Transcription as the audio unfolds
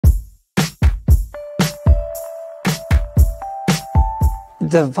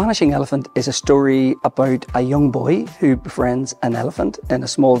The Vanishing Elephant is a story about a young boy who befriends an elephant in a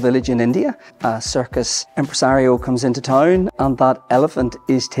small village in India. A circus impresario comes into town and that elephant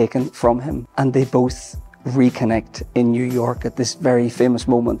is taken from him, and they both reconnect in New York at this very famous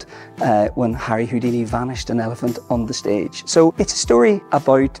moment when Harry Houdini vanished an elephant on the stage. So it's a story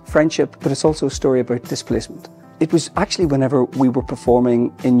about friendship, but it's also a story about displacement. It was actually whenever we were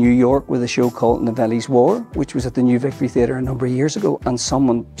performing in New York with a show called Novelli's War, which was at the New Victory Theatre a number of years ago, and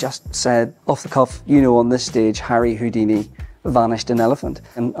someone just said off the cuff, you know, on this stage, Harry Houdini vanished an elephant,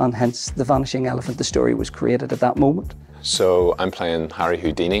 and hence the Vanishing Elephant, the story was created at that moment. So I'm playing Harry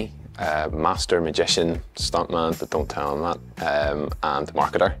Houdini, master magician, stuntman, but don't tell him that, and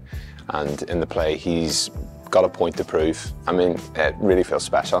marketer. And in the play, he's got a point to prove. I mean, it really feels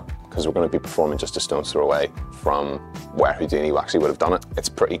special because we're going to be performing just a stone's throw away from where Houdini actually would have done it. It's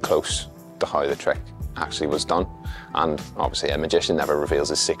pretty close to how the trick actually was done. And obviously a magician never reveals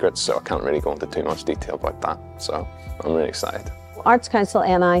his secrets, so I can't really go into too much detail about that. So I'm really excited. Arts Council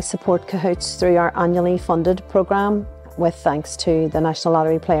NI support Cahoots through our annually funded programme, with thanks to the National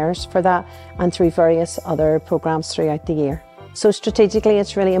Lottery players for that, and through various other programmes throughout the year. So strategically,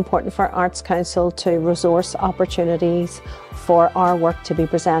 it's really important for Arts Council to resource opportunities for our work to be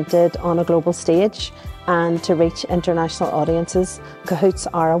presented on a global stage and to reach international audiences. Cahoots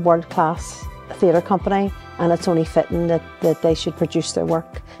are a world-class theatre company, and it's only fitting that they should produce their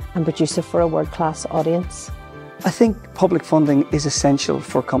work and produce it for a world-class audience. I think public funding is essential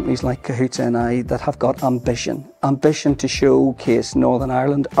for companies like Cahoots NI that have got ambition to showcase Northern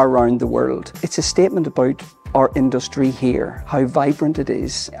Ireland around the world. It's a statement about our industry here, how vibrant it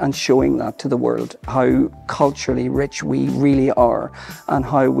is, and showing that to the world, how culturally rich we really are, and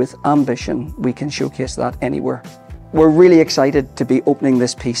how with ambition we can showcase that anywhere. We're really excited to be opening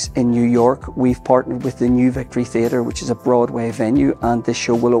this piece in New York. We've partnered with the New Victory Theatre, which is a Broadway venue, and this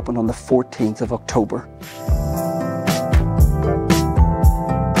show will open on the 14th of October.